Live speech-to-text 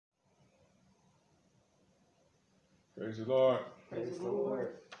Praise the Lord. Praise the Lord.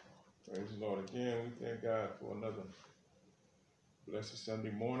 Praise the Lord again. We thank God for another blessed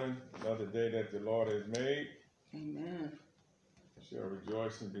Sunday morning, another day that the Lord has made. Amen. We shall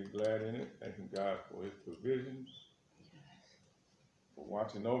rejoice and be glad in it, thanking God for his provisions, for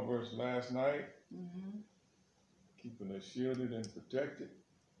watching over us last night, keeping us shielded and protected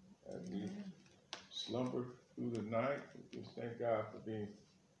as we slumber through the night. We just thank God for being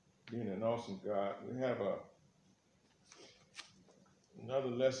an awesome God. We have another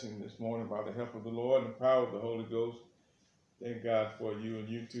lesson this morning by the help of the Lord and the power of the Holy Ghost. Thank God for you on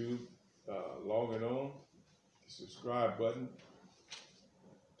YouTube logging on. The subscribe button.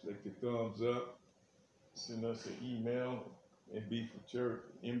 Click the thumbs up. Send us an email,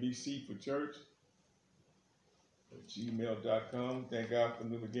 NBC for Church at gmail.com. Thank God for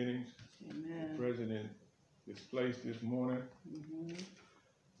new beginnings. Amen. Present in this place this morning.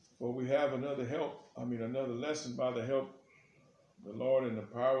 For we have another lesson by the help of the Lord and the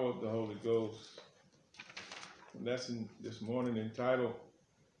power of the Holy Ghost. A lesson this morning entitled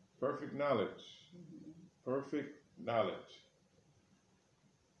Perfect Knowledge. Perfect knowledge.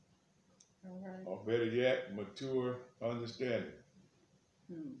 All right. Or better yet, mature understanding.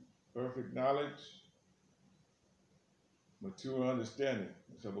 Perfect knowledge, mature understanding.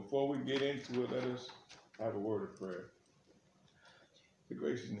 So before we get into it, let us have a word of prayer. The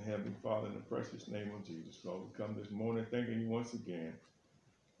gracious and heavenly Father, in the precious name of Jesus, Lord, we come this morning thanking you once again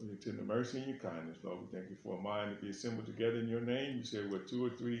for your tender mercy and your kindness. Lord, we thank you for a mind to be assembled together in your name. You said where two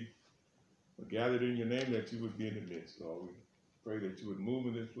or three were gathered in your name, that you would be in the midst. Lord, we pray that you would move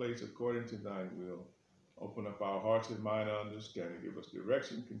in this place according to thine will. Open up our hearts and mind and understanding. Give us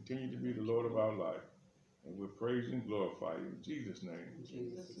direction. Continue to be the Lord of our life. And we'll praise and glorify you in Jesus' name. In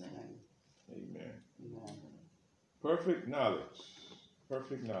Jesus' name. Amen. Amen. Perfect knowledge.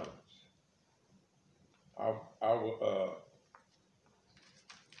 Perfect knowledge. Our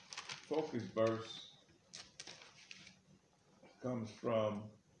focus verse comes from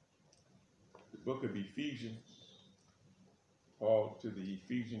the book of Ephesians. Paul to the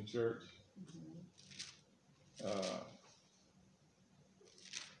Ephesian church. The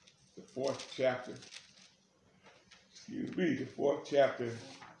fourth chapter,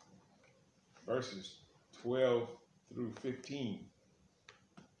 verses 12 through 15.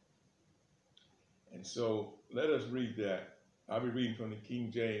 And so let us read that. I'll be reading from the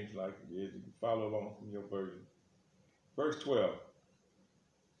King James like it is. You can follow along from your version. Verse 12.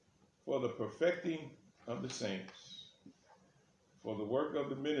 For the perfecting of the saints, for the work of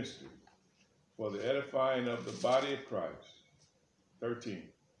the ministry, for the edifying of the body of Christ. 13.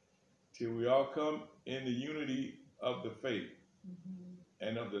 Till we all come in the unity of the faith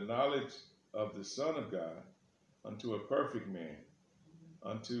and of the knowledge of the Son of God, unto a perfect man,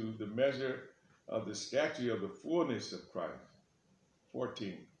 unto the measure of the stature of the fullness of Christ.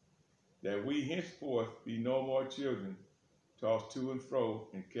 14. That we henceforth be no more children, tossed to and fro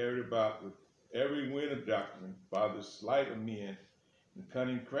and carried about with every wind of doctrine by the sleight of men and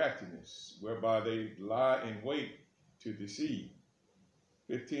cunning craftiness, whereby they lie in wait to deceive.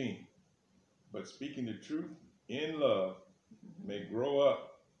 15. But speaking the truth in love may grow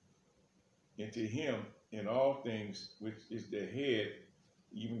up into him in all things, which is the head,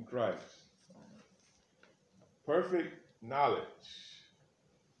 even Christ. Perfect knowledge.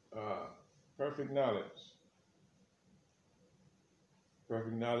 Perfect knowledge.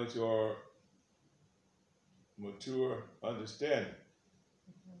 Perfect knowledge or mature understanding.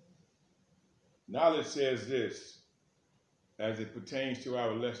 Knowledge says this as it pertains to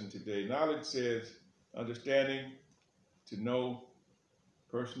our lesson today. Knowledge says understanding, to know,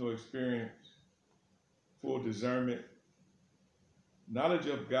 personal experience, full discernment. Knowledge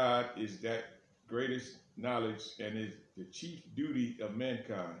of God is that greatest knowledge and is the chief duty of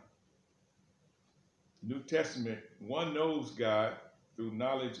mankind. New Testament, one knows God through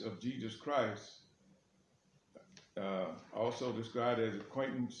knowledge of Jesus Christ, also described as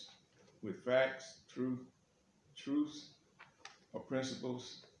acquaintance with facts, truths, or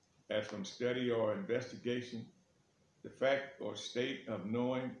principles, as from study or investigation, the fact or state of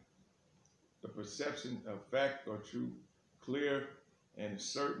knowing, the perception of fact or truth, clear and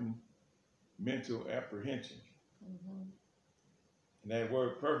certain mental apprehension. And that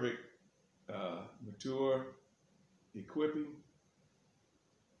word perfect, mature, equipping,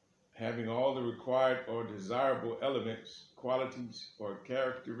 having all the required or desirable elements, qualities, or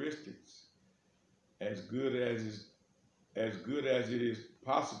characteristics as good as it is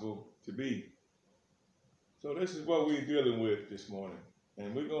possible to be. So this is what we're dealing with this morning.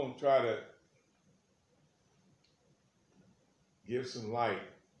 And we're going to try to give some light.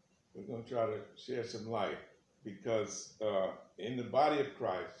 We're going to try to shed some light because in the body of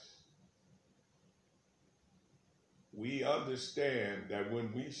Christ, we understand that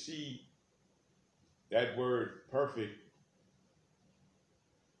when we see that word perfect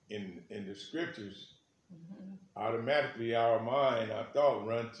in the scriptures, automatically our mind, our thought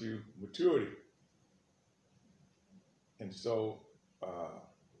run to maturity. And so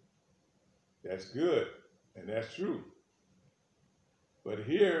that's good and that's true. But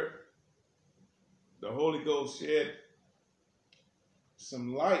here, the Holy Ghost shed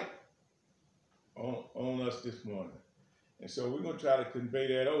some light on us this morning. And so we're going to try to convey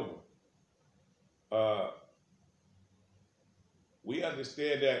that over. We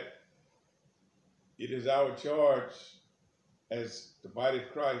understand that it is our charge as the body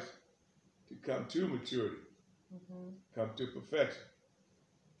of Christ to come to maturity, come to perfection.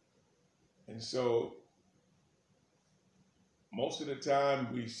 And so most of the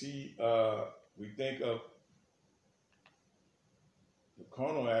time we think of the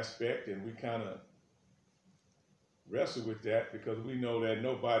carnal aspect, and we kind of wrestle with that because we know that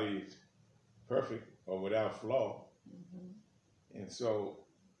nobody is perfect or without flaw. And so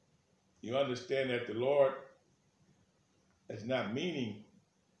you understand that the Lord is not meaning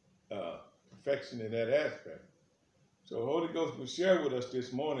perfection in that aspect. So the Holy Ghost will share with us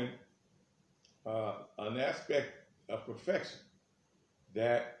this morning an aspect of perfection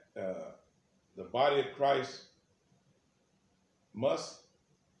that the body of Christ must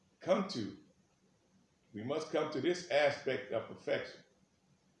come to. We must come to this aspect of perfection.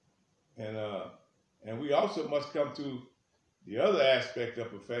 And we also must come to the other aspect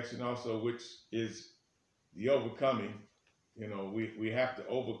of perfection also, which is the overcoming. You know, we have to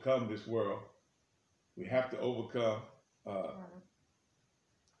overcome this world. We have to overcome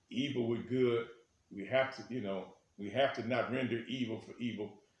evil with good. We have to, we have to not render evil for evil.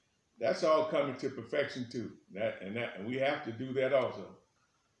 That's all coming to perfection too. And we have to do that also.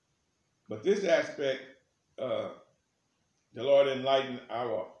 But this aspect, the Lord enlighten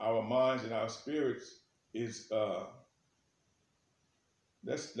our minds and our spirits is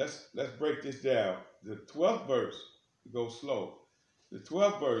let's break this down. The 12th verse, go slow. The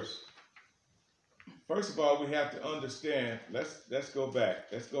 12th verse. First of all, we have to understand. Let's go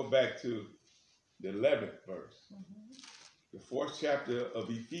back. Let's go back to the 11th verse. The 4th chapter of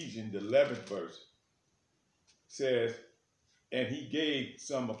Ephesians, the 11th verse says, "And he gave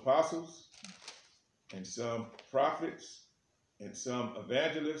some apostles, and some prophets, and some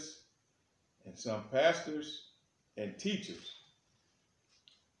evangelists, and some pastors and teachers."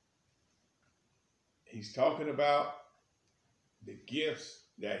 He's talking about the gifts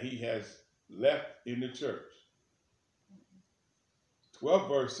that he has left in the church. 12th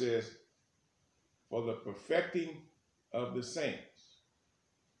verse says, "For the perfecting of the saints."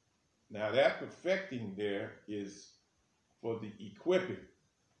 Now that perfecting there is for the equipping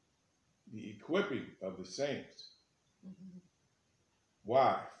of the saints.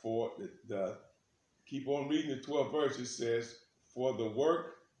 Why? For keep on reading the 12th verse, it says, "For the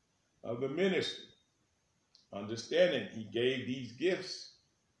work of the ministry." Understanding he gave these gifts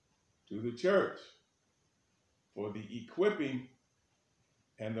to the church for the equipping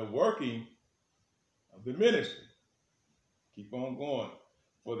and the working of the ministry. Keep on going.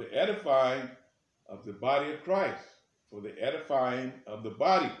 For the edifying of the body of Christ. For the edifying of the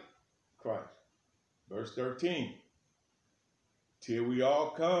body of Christ. Verse 13. "Till we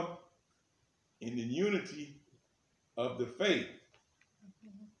all come in the unity of the faith."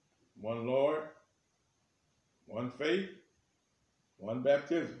 One Lord, one faith, one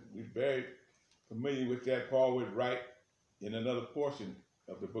baptism. We're very familiar with that. Paul would write in another portion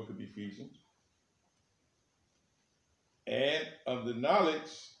of the book of Ephesians. "And of the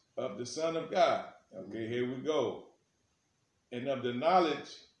knowledge of the Son of God." Okay, here we go. "And of the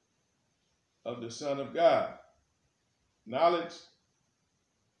knowledge of the Son of God." Knowledge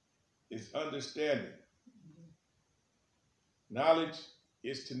is understanding. Knowledge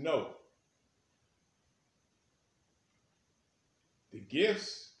is to know. The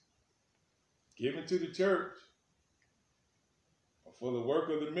gifts given to the church are for the work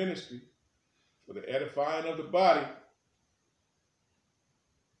of the ministry, for the edifying of the body,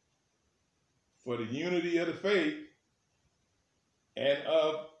 for the unity of the faith, and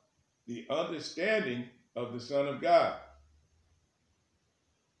of the understanding of the Son of God,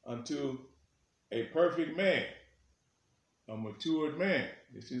 unto a perfect man, a matured man.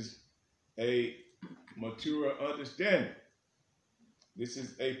 This is a mature understanding. This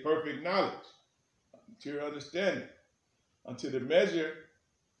is a perfect knowledge, mature understanding, unto the measure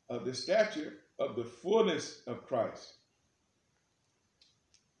of the stature of the fullness of Christ.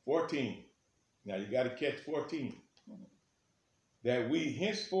 14. Now you got to catch 14. That we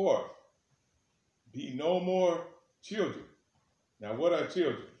henceforth be no more children. Now what are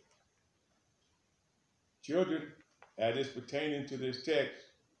children? Children, as is pertaining to this text,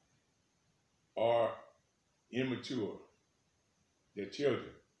 are immature. They're children.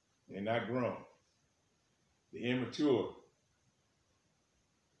 They're not grown. They're immature.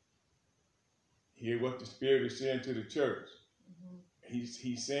 Hear what the Spirit is saying to the church.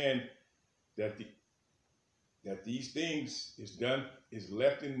 He's saying that these things is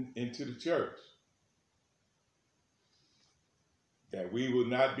left into the church. That we will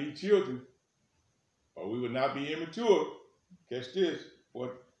not be children, or we will not be immature. Catch this,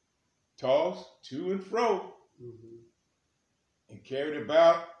 or tossed to and fro, and carried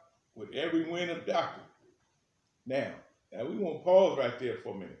about with every wind of doctrine. Now we want to pause right there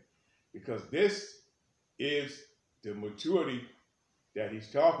for a minute, because this is the maturity that he's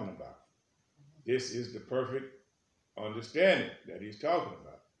talking about. This is the perfect understanding that he's talking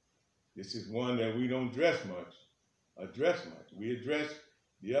about. This is one that we don't address much. We address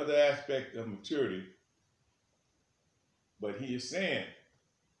the other aspect of maturity, but he is saying,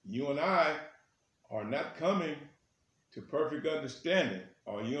 you and I are not coming to perfect understanding,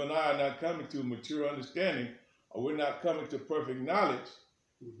 or you and I are not coming to mature understanding, or we're not coming to perfect knowledge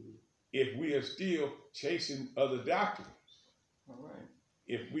if we are still chasing other doctrines. All right.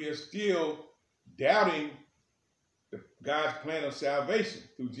 If we are still doubting God's plan of salvation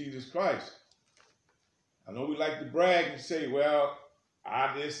through Jesus Christ. I know we like to brag and say, well,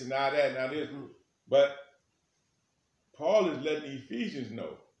 I this and I that and I this. But Paul is letting the Ephesians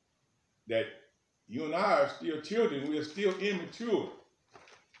know that you and I are still children. We are still immature.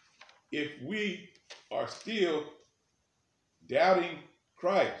 If we are still doubting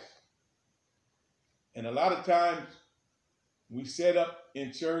Christ. And a lot of times we set up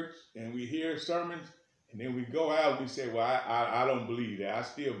in church and we hear sermons and then we go out and we say, well, I don't believe that. I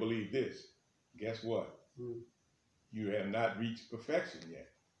still believe this. Guess what? You have not reached perfection yet.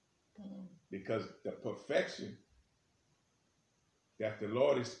 Because the perfection that the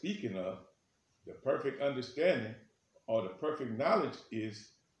Lord is speaking of, the perfect understanding or the perfect knowledge, is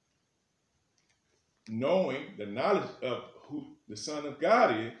knowing the knowledge of who the Son of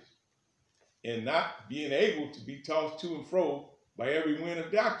God is and not being able to be tossed to and fro by every wind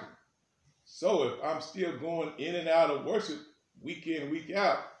of doctrine. So if I'm still going in and out of worship week in, week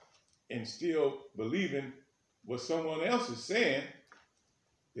out, and still believing what someone else is saying,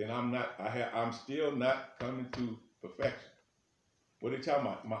 then I'm still not coming to perfection. What are you talking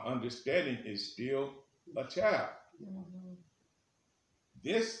about? My understanding is still a child.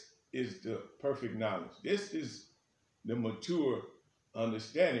 This is the perfect knowledge. This is the mature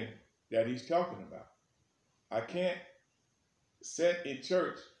understanding that he's talking about. I can't sit in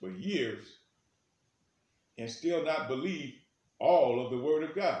church for years and still not believe all of the Word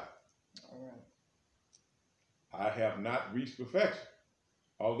of God. All right. I have not reached perfection.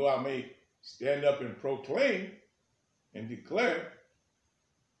 Although I may stand up and proclaim and declare,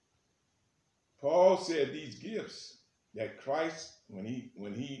 Paul said these gifts that Christ, when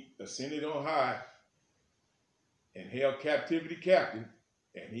he ascended on high and held captivity captive,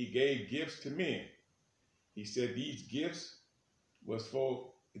 and he gave gifts to men, he said these gifts was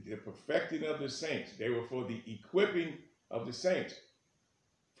for the perfecting of the saints. They were for the equipping of the saints.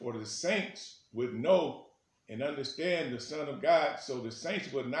 For the saints would know and understand the Son of God, so the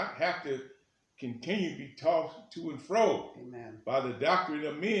saints would not have to continue to be tossed to and fro by the doctrine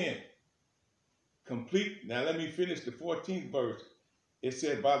of men. Complete. Now let me finish the 14th verse. It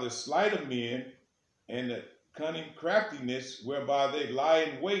said, by the sleight of men and the cunning craftiness whereby they lie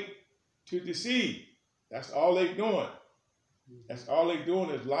in wait to deceive. That's all they're doing. That's all they're doing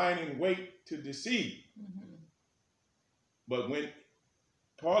is lying in wait to deceive. But when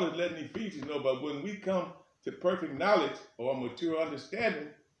Paul is letting the Ephesians know, but when we come to perfect knowledge or mature understanding,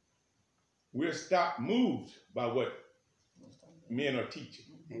 we're stopped moved by what men are teaching.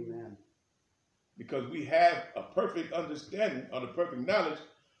 Amen. Because we have a perfect understanding or the perfect knowledge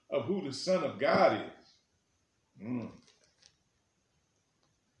of who the Son of God is.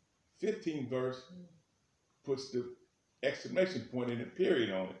 15th verse puts the exclamation point and a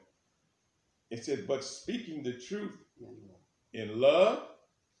period on it. It says, but speaking the truth in love,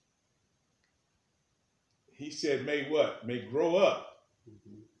 he said, may what? May grow up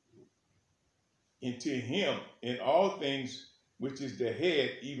into him in all things, which is the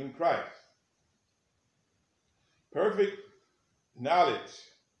head, even Christ. Perfect knowledge,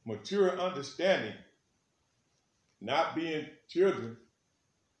 mature understanding, not being children,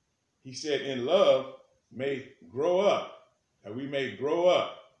 he said, in love, may grow up, that we may grow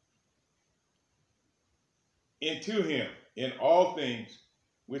up into him in all things,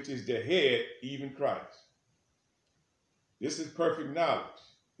 which is the head, even Christ. This is perfect knowledge.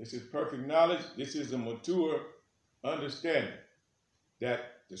 This is perfect knowledge. This is a mature understanding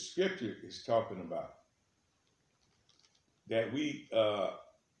that the scripture is talking about. That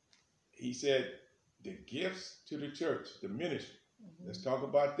he said, the gifts to the church, the ministry. Let's talk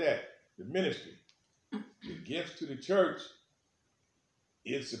about that. The ministry. The gifts to the church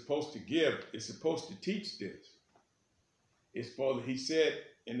is supposed to give, it's supposed to teach this. It's for, he said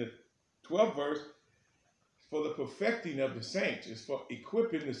in the 12th verse, for the perfecting of the saints. It's for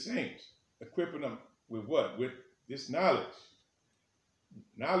equipping the saints. Equipping them with what? With this knowledge.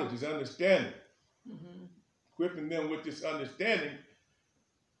 Knowledge is understanding. Equipping them with this understanding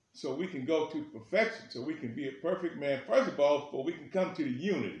so we can go to perfection, so we can be a perfect man. First of all, so we can come to the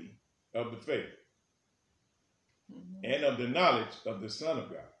unity of the faith and of the knowledge of the Son of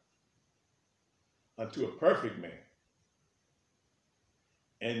God unto a perfect man.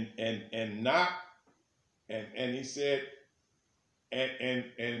 And he said,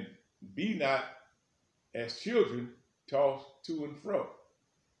 and be not as children tossed to and fro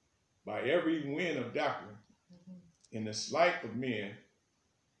by every wind of doctrine in the sleight of men,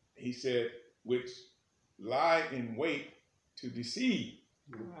 he said, which lie in wait to deceive.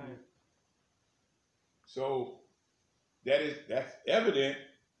 Right. So that's evident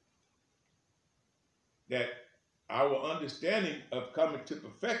that our understanding of coming to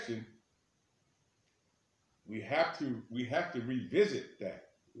perfection, we have to revisit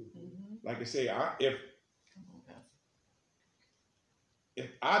that. Like I say,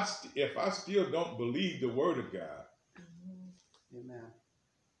 if I still don't believe the word of God, Amen.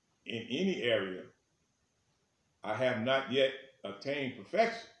 in any area, I have not yet attained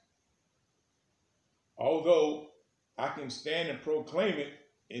perfection. Although I can stand and proclaim it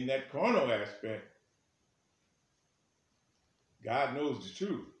in that carnal aspect, God knows the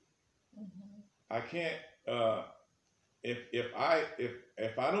truth. I can't if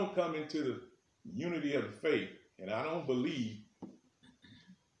I don't come into the unity of the faith and I don't believe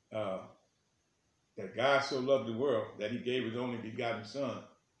that God so loved the world that he gave his only begotten Son,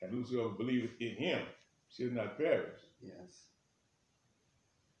 and whosoever believeth in him shall not perish. Yes.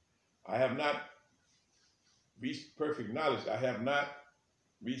 I have not reached perfect knowledge. I have not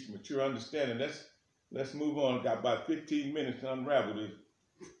reached mature understanding. Let's move on. I've got about 15 minutes to unravel this.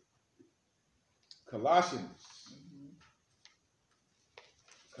 Colossians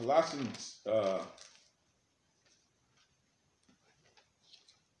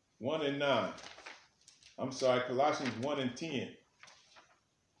 1 and 9. I'm sorry, Colossians 1 and 10.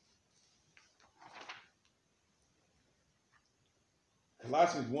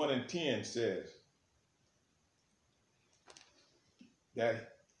 Colossians 1 and 10 says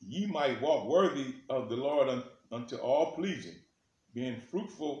that ye might walk worthy of the Lord unto all pleasing, being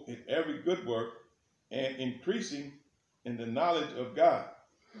fruitful in every good work and increasing in the knowledge of God.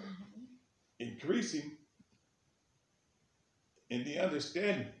 Increasing in the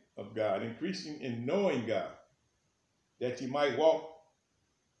understanding of God, increasing in knowing God, that ye might walk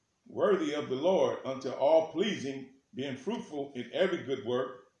worthy of the Lord unto all pleasing, being fruitful in every good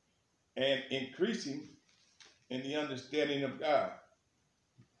work and increasing in the understanding of God.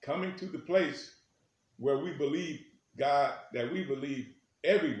 Coming to the place where we believe God, that we believe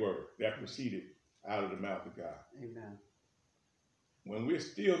every word that proceeded out of the mouth of God. Amen. When we're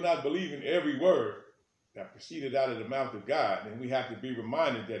still not believing every word that proceeded out of the mouth of God, then we have to be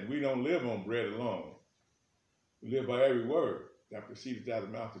reminded that we don't live on bread alone. We live by every word that proceeded out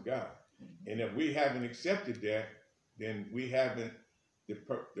of the mouth of God. And if we haven't accepted that, then we haven't the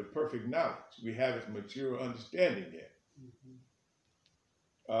perfect knowledge. We haven't mature understanding yet.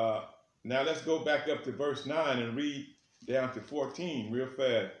 Now let's go back up to verse 9 and read down to 14 real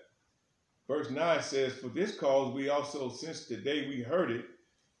fast. Verse 9 says, for this cause we also, since the day we heard it,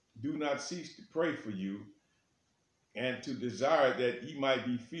 do not cease to pray for you and to desire that ye might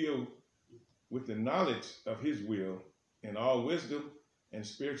be filled with the knowledge of his will and all wisdom and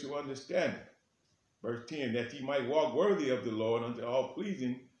spiritual understanding. Verse 10, that ye might walk worthy of the Lord unto all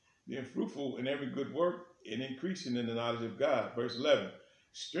pleasing, being fruitful in every good work and increasing in the knowledge of God. Verse 11,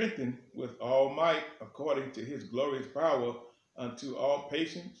 strengthened with all might according to his glorious power unto all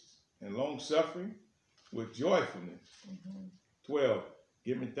patience and long suffering with joyfulness. 12,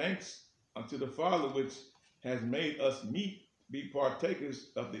 giving thanks unto the Father which has made us meet, be partakers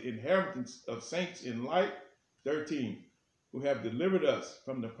of the inheritance of saints in light. 13, who have delivered us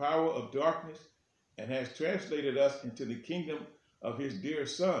from the power of darkness and has translated us into the kingdom of his dear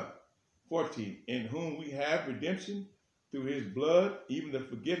Son. 14, in whom we have redemption through his blood, even the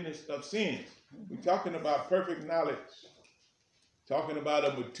forgiveness of sins. We're talking about perfect knowledge, talking about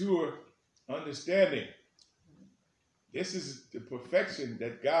a mature understanding. This is the perfection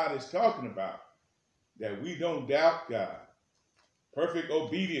that God is talking about, that we don't doubt God. Perfect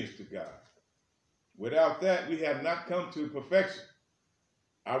obedience to God. Without that, we have not come to perfection.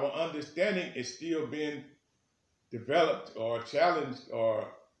 Our understanding is still being developed or challenged, or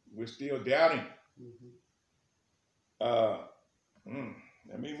we're still doubting.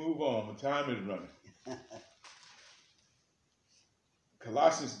 Let me move on. My time is running.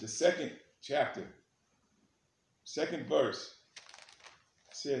 Colossians, the 2nd chapter, 2nd verse,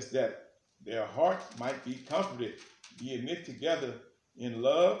 says that their hearts might be comforted, being knit together in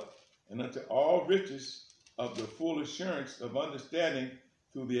love, and unto all riches of the full assurance of understanding,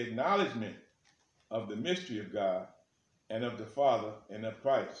 through the acknowledgement of the mystery of God and of the Father and of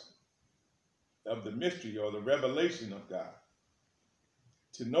Christ, of the mystery or the revelation of God.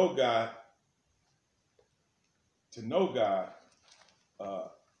 To know God,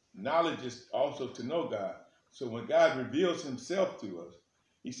 knowledge is also to know God. So when God reveals himself to us,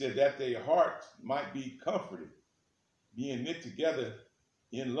 he said that their hearts might be comforted, being knit together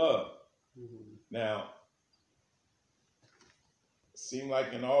in love. Now, it seems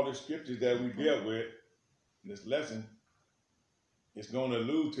like in all the scriptures that we dealt with in this lesson, it's going to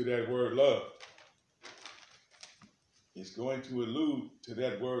allude to that word love. It's going to allude to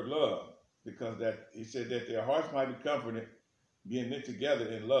that word love, because that he said that their hearts might be comforted, being knit together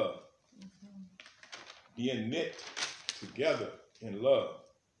in love. Being knit together in love.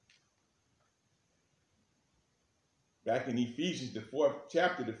 Back in Ephesians, the 4th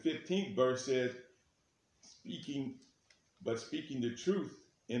chapter, the 15th verse says, speaking the truth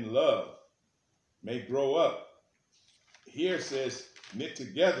in love may grow up. Here it says, knit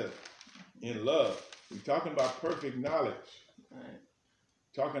together in love. We're talking about perfect knowledge. Right.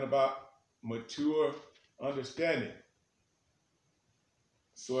 Talking about mature understanding.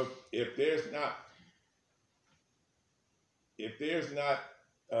 So if there's not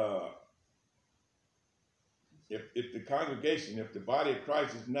if the congregation, if the body of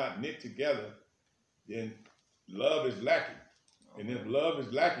Christ is not knit together, then love is lacking. And if love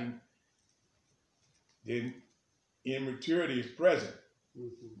is lacking, then immaturity is present.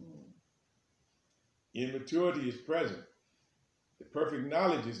 Immaturity is present. The perfect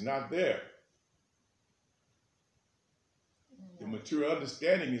knowledge is not there. The mature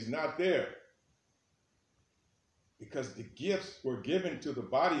understanding is not there. Because the gifts were given to the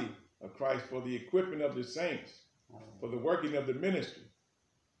body of Christ for the equipping of the saints, for the working of the ministry.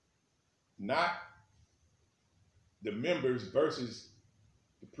 Not the members versus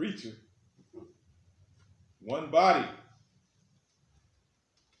the preacher. One body.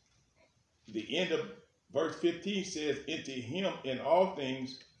 The end of verse 15 says, into him in all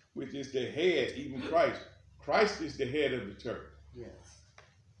things, which is the head, even Christ. Christ is the head of the church. Yes.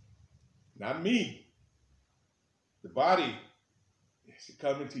 Not me. The body is to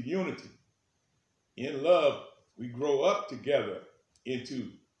come into unity. In love, we grow up together into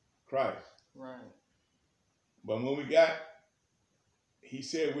Christ. Right. But when he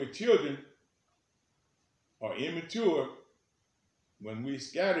said we're children or immature, when we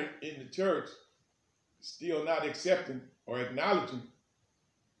scattered in the church, still not accepting or acknowledging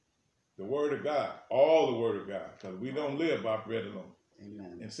the word of God, all the word of God, because we don't live by bread alone.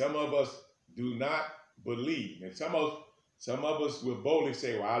 Amen. And some of us do not believe. And some of us will boldly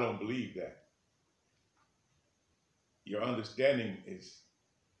say, well, I don't believe that. Your understanding is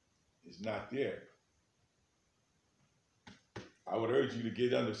not there. I would urge you to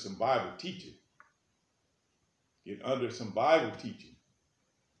get under some Bible teaching. Get under some Bible teaching.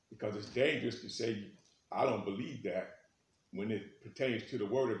 Because it's dangerous to say, I don't believe that when it pertains to the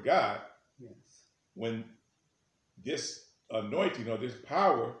word of God. Yes. When this anointing or this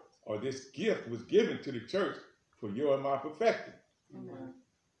power or this gift was given to the church for your and my perfecting.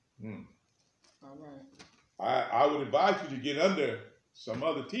 Amen. All right. I would advise you to get under some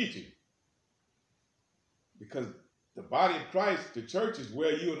other teaching. Because the body of Christ, the church, is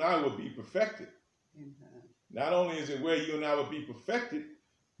where you and I will be perfected. Amen. Not only is it where you and I will be perfected,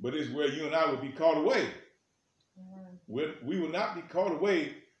 but it's where you and I will be called away. We will not be called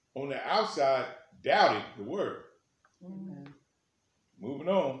away on the outside doubting the word. Amen. Moving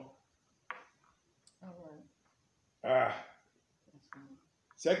on. All right.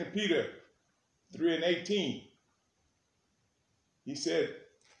 2 Peter 3:18. He said,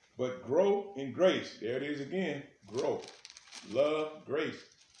 but grow in grace. There it is again. Grow. Love, grace.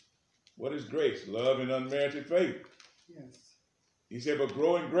 What is grace? Love and unmerited favor. Yes. He said, but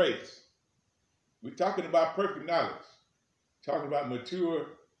grow in grace. We're talking about perfect knowledge. Talking about mature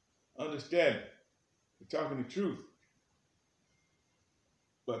understanding. We're talking the truth.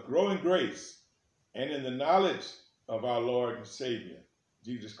 But grow in grace and in the knowledge of our Lord and Savior,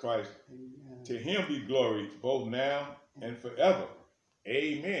 Jesus Christ. Amen. To him be glory both now and forever.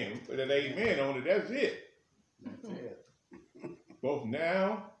 Amen. We put that amen on it. That's it. That's it. Both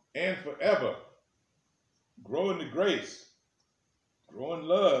now and forever. Grow in the grace, grow in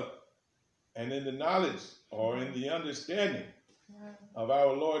love, and in the knowledge or in the understanding of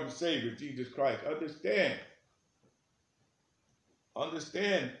our Lord and Savior, Jesus Christ.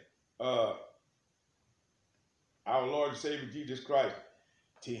 Understand our Lord and Savior, Jesus Christ.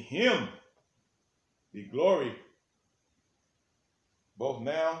 To him be glory both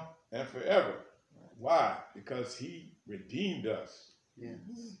now and forever. Why? Because he redeemed us.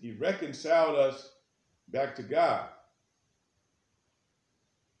 Yes. He reconciled us back to God.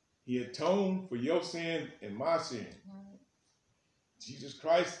 He atoned for your sin and my sin. Right. Jesus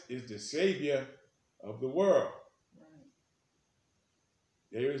Christ is the Savior of the world. Right.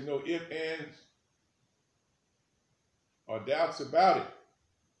 There is no ifs, ands, or doubts about it.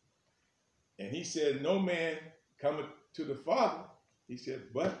 And he said, no man cometh to the Father, he said,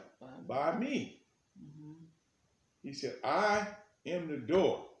 but by me. Mm-hmm. He said, I am the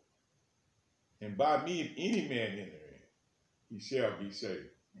door, and by me if any man enter in, he shall be saved.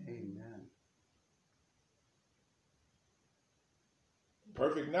 Amen.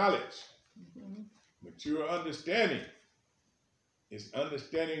 Perfect knowledge, Mm-hmm. mature understanding is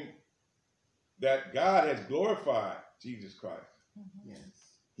understanding that God has glorified Jesus Christ. Mm-hmm.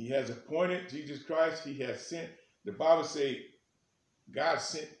 Yes. He has appointed Jesus Christ. He has sent. The Bible says God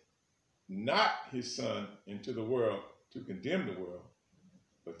sent not his son into the world to condemn the world,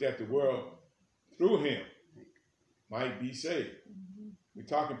 but that the world through him might be saved. Mm-hmm. We're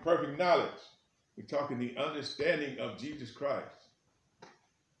talking perfect knowledge. We're talking the understanding of Jesus Christ.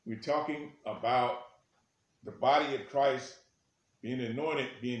 We're talking about the body of Christ being anointed,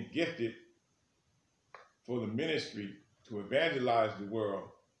 being gifted for the ministry to evangelize the world.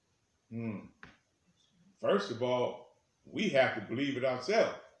 First of all, we have to believe it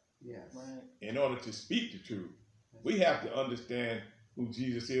ourselves. Yes. Right. In order to speak the truth, we have to understand who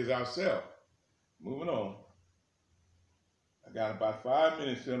Jesus is ourselves. Moving on. I got about 5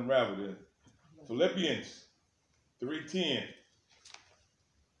 minutes to unravel this. Philippians 3:10.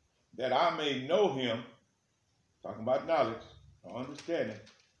 That I may know him, talking about knowledge or understanding,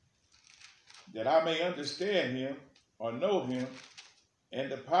 that I may understand him or know him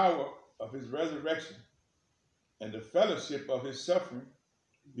and the power of his resurrection and the fellowship of his suffering,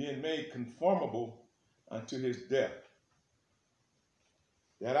 being made conformable unto his death.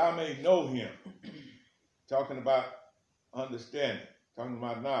 That I may know him, talking about understanding, talking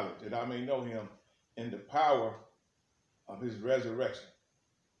about knowledge, that I may know him and the power of his resurrection.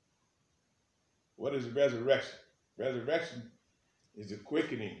 What is resurrection? Resurrection is a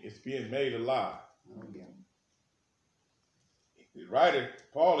quickening. It's being made alive. Oh, yeah. The writer,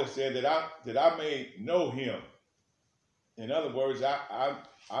 Paul, has said that I may know him. In other words, I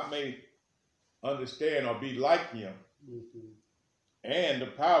may understand or be like him, Mm-hmm. and the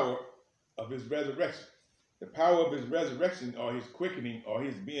power of his resurrection. The power of his resurrection or his quickening or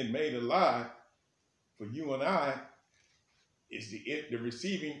his being made alive for you and I is the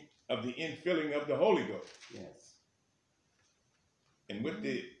receiving of the infilling of the Holy Ghost. Yes. And with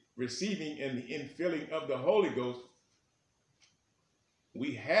the receiving and the infilling of the Holy Ghost,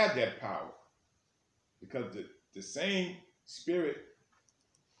 we have that power, because the same Spirit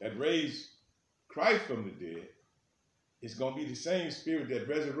that raised Christ from the dead is going to be the same Spirit that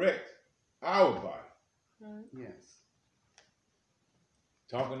resurrects our body. Right. Yes.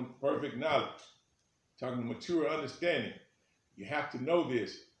 Talking perfect knowledge, talking mature understanding. You have to know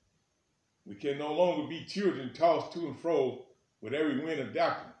this. We can no longer be children tossed to and fro with every wind of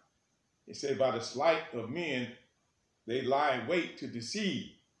doctrine. It said, by the sleight of men, they lie in wait to deceive.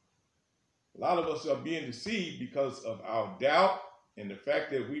 A lot of us are being deceived because of our doubt and the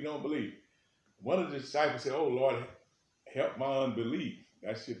fact that we don't believe. One of the disciples said, oh, Lord, help my unbelief.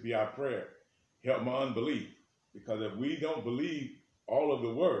 That should be our prayer. Help my unbelief. Because if we don't believe all of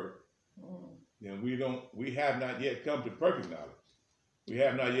the word, then we have not yet come to perfect knowledge. We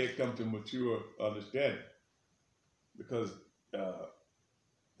have not yet come to mature understanding. Because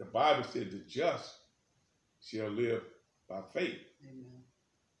the Bible said the just shall live by faith. Amen.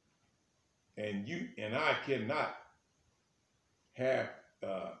 And you and I cannot have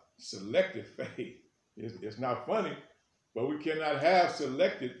selective faith. It's not funny, but we cannot have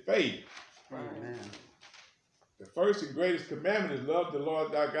selected faith. Right. Amen. The first and greatest commandment is love the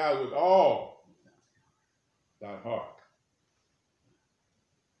Lord thy God with all thy heart,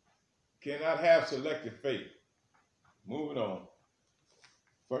 cannot have selective faith. Moving on.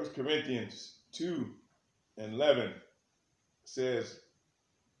 1 Corinthians 2:11 says,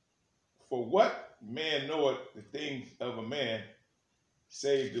 for what man knoweth the things of a man,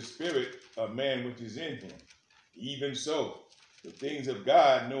 save the spirit of man which is in him? Even so, the things of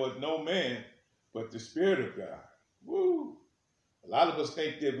God knoweth no man, but the Spirit of God. Woo! A lot of us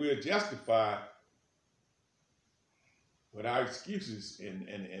think that we're justified with our excuses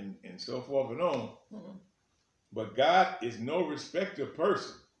and so forth and on. Mm-hmm. But God is no respecter of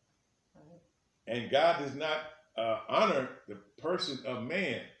person. And God does not honor the person of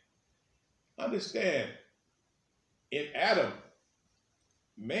man. Understand, in Adam,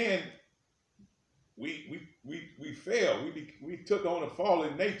 man, we failed. We took on a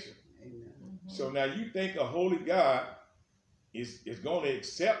fallen nature. Amen. Mm-hmm. So now you think a holy God is going to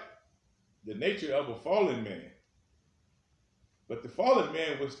accept the nature of a fallen man. But the fallen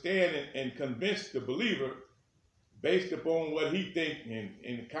man will stand and convince the believer based upon what he thinks in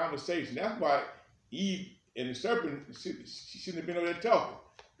the conversation. That's why Eve and the serpent, she shouldn't have been over there talking,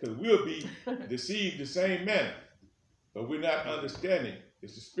 because we'll be deceived the same manner. But we're not understanding.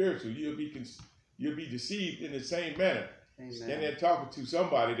 It's the spiritual. You'll be deceived in the same manner. Amen. Stand there talking to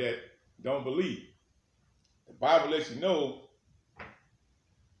somebody that don't believe. The Bible lets you know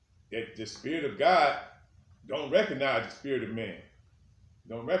that the Spirit of God don't recognize the spirit of man.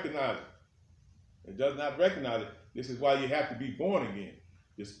 Don't recognize it. It does not recognize it. This is why you have to be born again.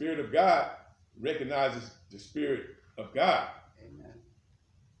 The Spirit of God recognizes the Spirit of God. Amen.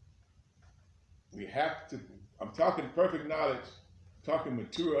 We have to, I'm talking perfect knowledge, talking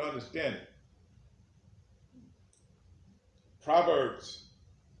mature understanding. Proverbs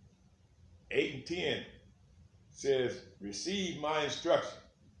 8:10 says, receive my instruction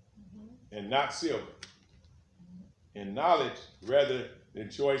and not silver, and knowledge rather than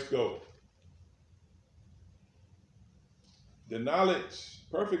choice gold. The knowledge,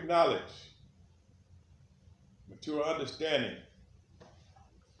 perfect knowledge, mature understanding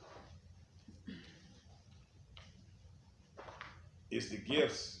is the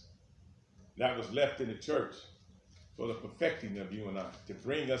gifts that was left in the church for the perfecting of you and I, to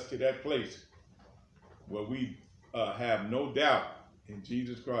bring us to that place where we have no doubt in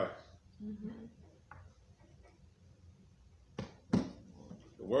Jesus Christ. Mm-hmm.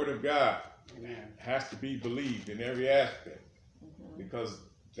 The Word of God Amen. has to be believed in every aspect, because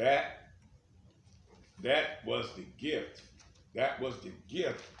that was the gift. That was the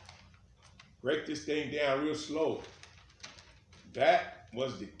gift. Break this thing down real slow. That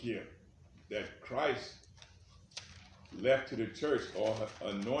was the gift that Christ left to the church, or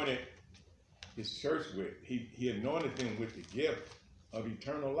anointed his church with. He anointed them with the gift of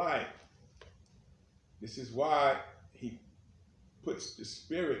eternal life. This is why he puts the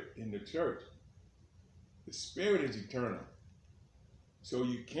Spirit in the church. The Spirit is eternal. So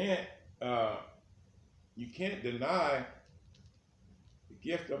you can't deny the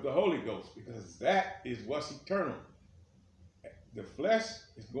gift of the Holy Ghost, because that is what's eternal. The flesh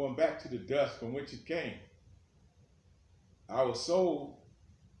is going back to the dust from which it came. Our soul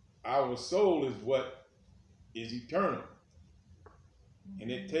is what is eternal.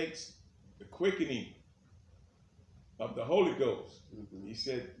 And it takes the quickening of the Holy Ghost. Mm-hmm. He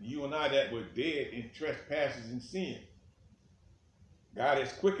said, you and I that were dead in trespasses and sin, God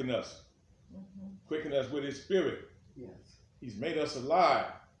has quickened us. Quickened us with his Spirit. Yes. He's made us alive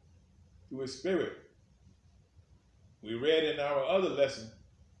through his Spirit. We read in our other lesson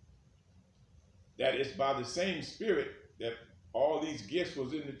that it's by the same Spirit that all these gifts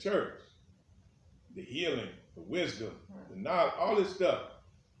was in the church. The healing, the wisdom, the knowledge, all this stuff.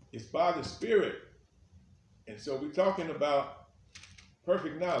 It's by the Spirit. And so we're talking about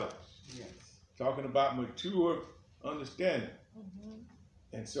perfect knowledge. Yes. Talking about mature understanding.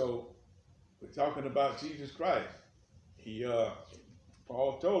 And so we're talking about Jesus Christ.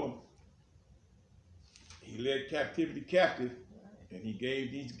 Paul told him, he led captivity captive, and he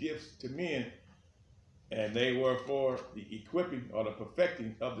gave these gifts to men, and they were for the equipping or the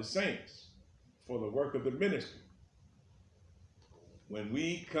perfecting of the saints, for the work of the ministry. When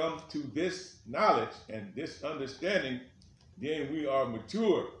we come to this knowledge and this understanding, then we are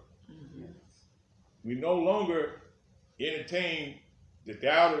mature. Yes. We no longer entertain the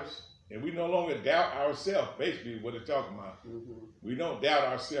doubters, and we no longer doubt ourselves, basically what it's talking about. Mm-hmm. We don't doubt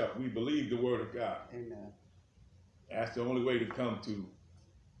ourselves. We believe the word of God. Amen. That's the only way to come to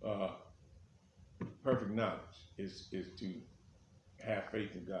perfect knowledge, is to have faith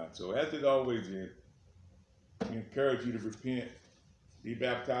in God. So as it always is, we encourage you to repent, be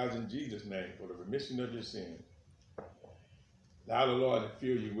baptized in Jesus' name for the remission of your sins. Allow the Lord to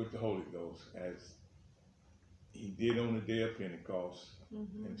fill you with the Holy Ghost as he did on the day of Pentecost.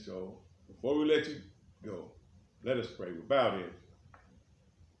 Mm-hmm. And so, before we let you go, let us pray. We bow heads.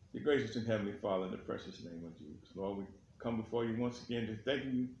 Your gracious and heavenly Father, in the precious name of Jesus. Lord, we come before you once again to thank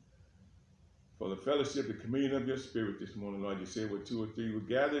you for the fellowship, the communion of your spirit this morning. Lord, you said where 2 or 3 were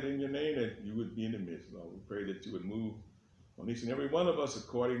gathered in your name, that you would be in the midst. Lord, we pray that you would move on each and every one of us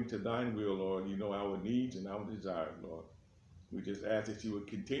according to thine will, Lord. You know our needs and our desires, Lord. We just ask that you would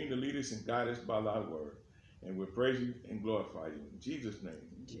continue to lead us and guide us by thy word. And we praise you and glorify you. In Jesus' name.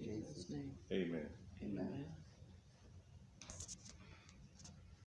 In Jesus' name. Amen. Amen. Amen.